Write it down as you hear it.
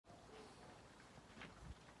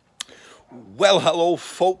Well, hello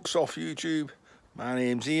folks off YouTube. My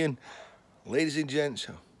name's Ian. Ladies and gents,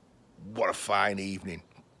 what a fine evening.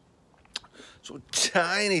 So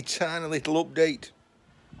tiny little update,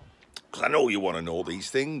 because I know you want to know these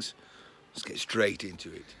things. Let's get straight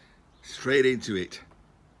into it.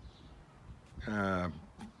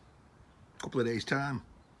 Couple of days time,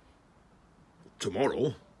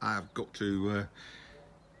 tomorrow, I've got to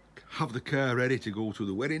have the car ready to go to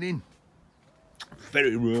the wedding in.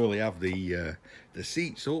 Very rarely have the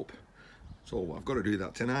seats up, so I've got to do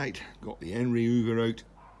that tonight. Got the Henry Hoover out.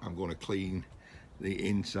 I'm going to clean the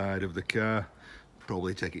inside of the car,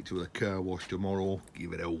 probably take it to a car wash tomorrow,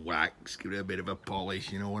 give it a wax, give it a bit of a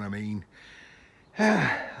polish, you know what I mean.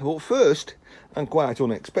 But first, and quite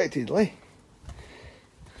unexpectedly,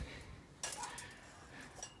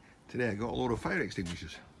 today I got a load of fire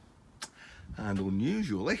extinguishers, and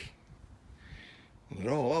unusually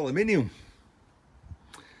they're all aluminium.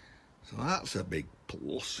 So that's a big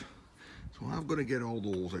plus. So I've got to get all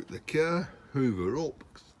those out the car, hoover up,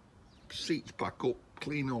 seats back up,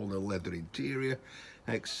 clean all the leather interior,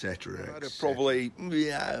 etc. Probably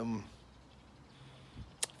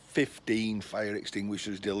 15 fire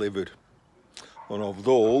extinguishers delivered. And of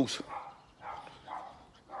those,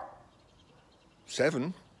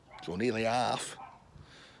 7, so nearly half,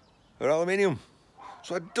 are aluminium.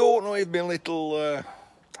 So I don't know if my little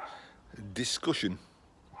discussion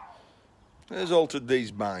has altered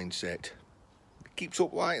these mindset. If it keeps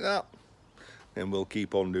up like that, then we'll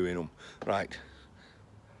keep on doing them. Right.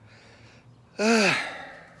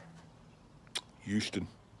 Houston,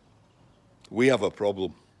 we have a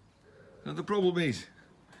problem. And the problem is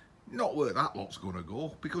not where that lot's going to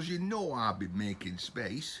go, because you know I've been making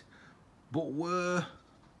space, but where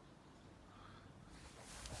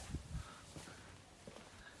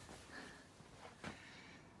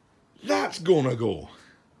that's going to go.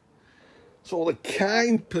 So the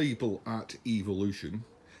kind people at Evolution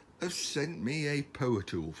have sent me a power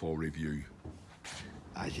tool for review.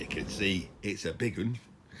 As you can see, it's a big one,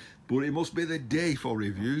 but it must be the day for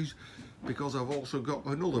reviews, because I've also got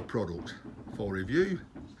another product for review,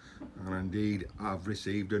 and indeed I've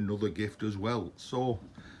received another gift as well. So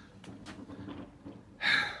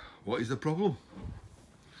what is the problem?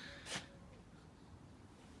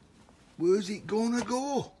 Where's it gonna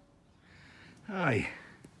go? Aye.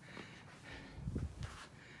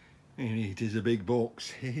 It is a big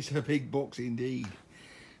box. It's a big box indeed.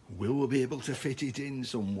 Will we be able to fit it in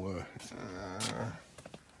somewhere?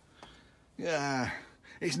 Yeah,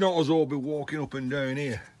 it's not as though I'll be walking up and down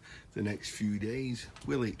here the next few days,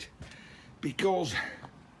 will it? Because,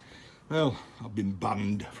 well, I've been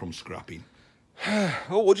banned from scrapping.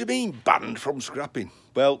 Oh, what do you mean, banned from scrapping?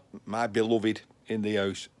 Well, my beloved in the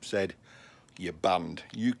house said, you're banned.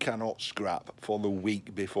 You cannot scrap for the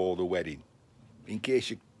week before the wedding. In case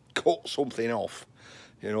you cut something off,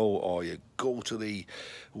 you know, or you go to the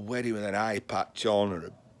wedding with an eye patch on,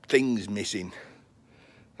 or thing's missing.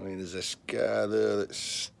 I mean, there's a scar there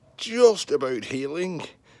that's just about healing.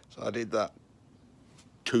 So I did that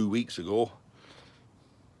 2 weeks ago.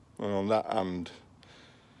 And on that hand,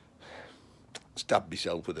 stabbed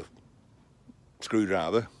myself with a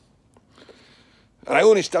screwdriver. And I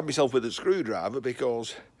only stabbed myself with a screwdriver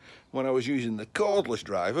because when I was using the cordless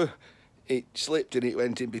driver, it slipped and it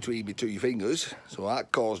went in between my 2 fingers, so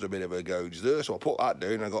that caused a bit of a gouge there. So I put that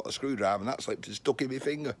down and I got the screwdriver, and that slipped and stuck in my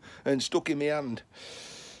finger and stuck in my hand.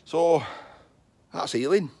 So that's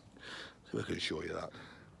healing. So I can show you that.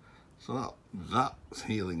 So that's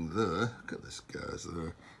healing there. Look at the scars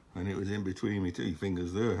there, and it was in between my 2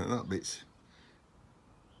 fingers there, and that bit's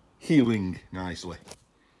healing nicely.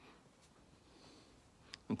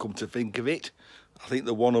 And come to think of it, I think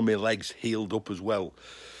the one on my legs healed up as well.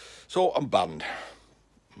 So I'm banned.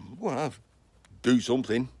 Well, I'll do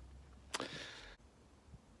something.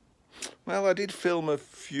 Well, I did film a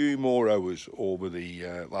few more hours over the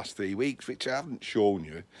last 3 weeks, which I haven't shown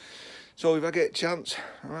you. So if I get a chance,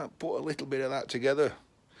 I might put a little bit of that together.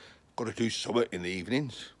 Got to do something in the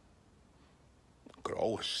evenings. I could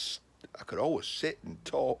always sit and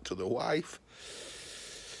talk to the wife.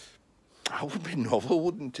 That would be novel,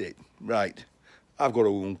 wouldn't it? Right, I've got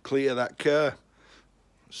to clear that car.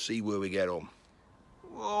 See where we get on.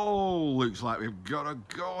 Oh, looks like we've got a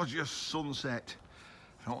gorgeous sunset.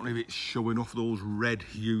 I don't know if it's showing off those red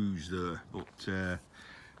hues there, but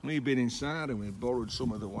we've been inside and we've borrowed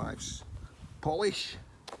some of the wife's polish,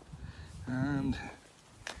 and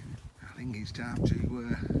I think it's time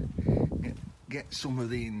to get some of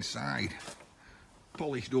the inside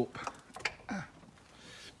polished up.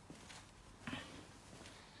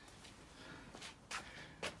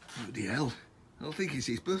 Bloody hell, I think it's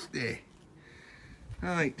his birthday.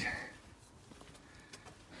 Right.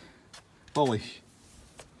 Polish.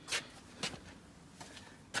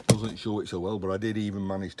 Doesn't show it so well, but I did even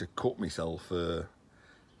manage to cut myself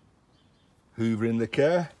hoovering the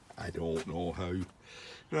car. I don't know how.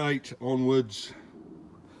 Right, onwards.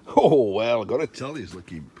 Oh, well, I've got to tell you, it's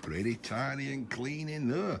looking pretty tidy and clean in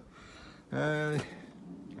there.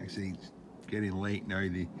 I see it's getting late now.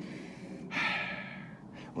 The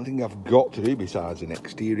one thing I've got to do besides an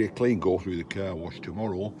exterior clean, go through the car wash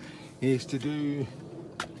tomorrow, is to do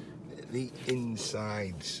the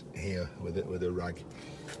insides here with a rag.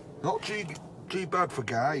 Not too bad for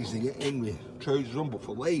guys, they get in with trousers on, but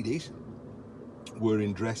for ladies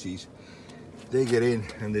wearing dresses, they get in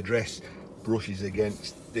and the dress brushes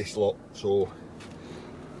against this lot, so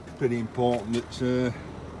pretty important that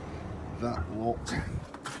that lot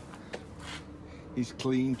is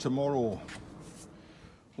clean tomorrow.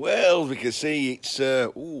 Well, we can see it's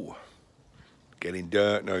ooh, getting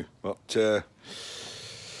dirt now, but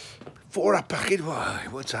for a package,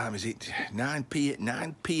 what time is it? 9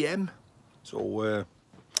 p.m. So I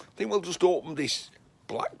think we'll just open this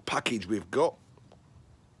black package we've got,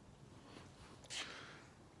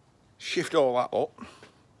 shift all that up,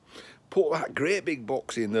 put that great big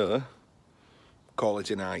box in there, call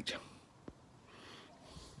it a night.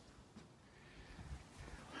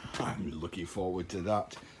 I'm looking forward to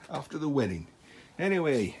that after the wedding.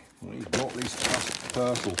 Anyway, we've got this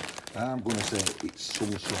parcel. I'm going to say it's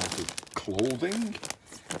some sort of clothing.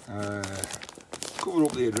 Cover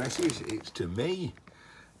up the addresses, it's to me.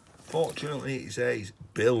 Fortunately it says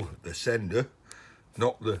Bill the sender,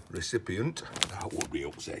 not the recipient. That would be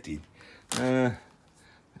upsetting. Little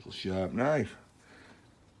sharp knife.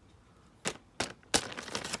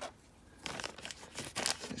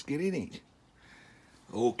 Let's get in it.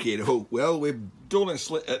 Okay, well, we've done a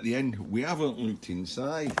slit at the end. We haven't looked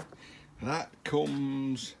inside. That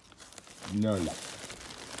comes now.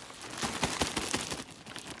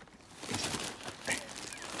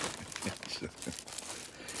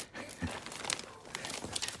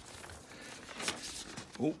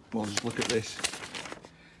 Oh, well, just look at this.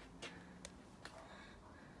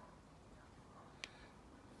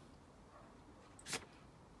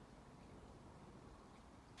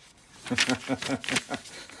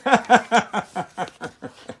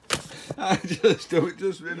 I just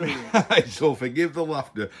right, so forgive the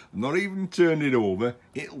laughter. I'm not even turned it over.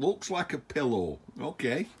 It looks like a pillow.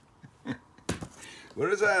 Okay.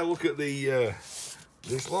 Whereas I look at the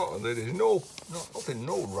this lot, and there is nothing,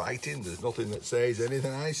 no writing. There's nothing that says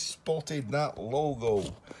anything. I spotted that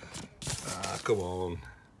logo. Ah, come on,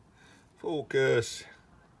 focus.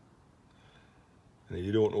 And if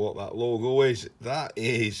you don't know what that logo is, that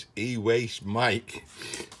is E-Waste Mike.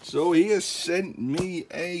 So he has sent me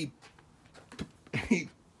a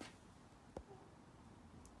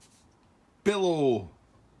pillow.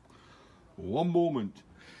 One moment.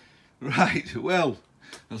 Right, well,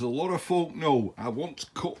 as a lot of folk know, I once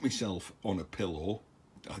cut myself on a pillow.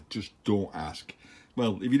 I just don't ask.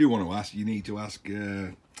 Well, if you do want to ask, you need to ask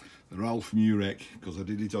Ralph Murek, because I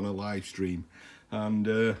did it on a live stream. And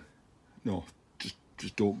no,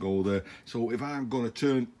 just don't go there. So if I'm going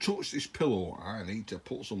to touch this pillow, I need to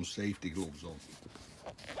put some safety gloves on.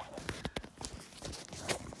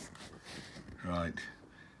 Right,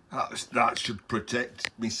 that should protect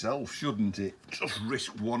myself, shouldn't it? Just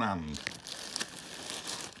risk one hand.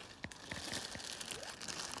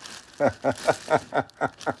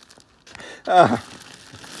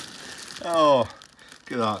 Oh,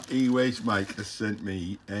 look at that. E-Waste Mike has sent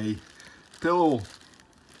me a pillow.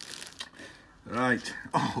 Right.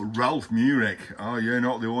 Oh, Ralph Murek. Oh, you're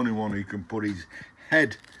not the only one who can put his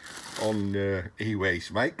head on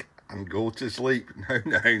E-Waste Mike and go to sleep.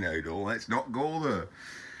 No, don't. Let's not go there.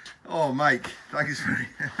 Oh, Mike, thanks very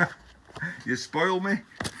you spoil me.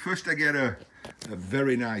 First I get a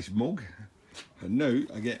very nice mug, and now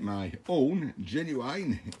I get my own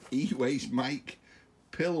genuine E-Waste Mike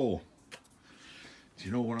pillow. Do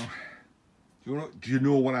you know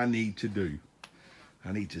what I need to do?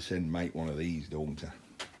 I need to send Mike one of these, don't I?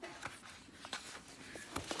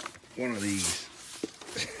 One of these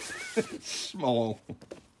small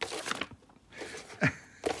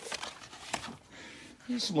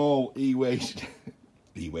E-Waste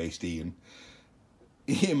Ian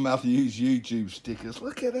Matthews YouTube stickers.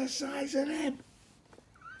 Look at the size of them.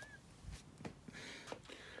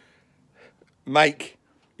 Mike,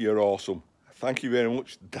 you're awesome. Thank you very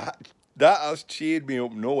much. That has cheered me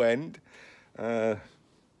up no end. And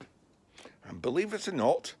believe it or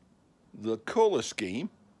not, the colour scheme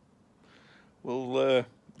will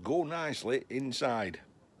go nicely inside.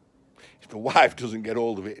 If the wife doesn't get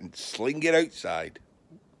hold of it and sling it outside.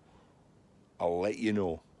 I'll let you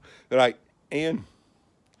know. Right, Ian,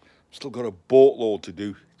 still got a boatload to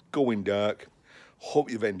do. It's going dark.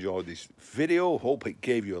 Hope you've enjoyed this video. Hope it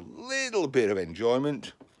gave you a little bit of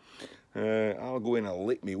enjoyment. I'll go in and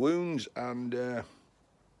lick me wounds and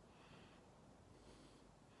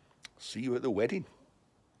see you at the wedding.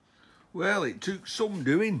 Well, it took some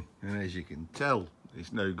doing, and as you can tell,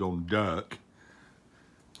 it's now gone dark.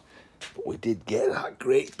 But we did get that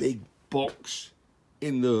great big box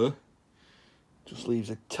in there. Just leaves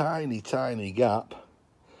a tiny, tiny gap,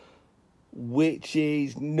 which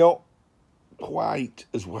is not quite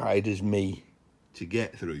as wide as me to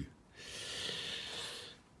get through.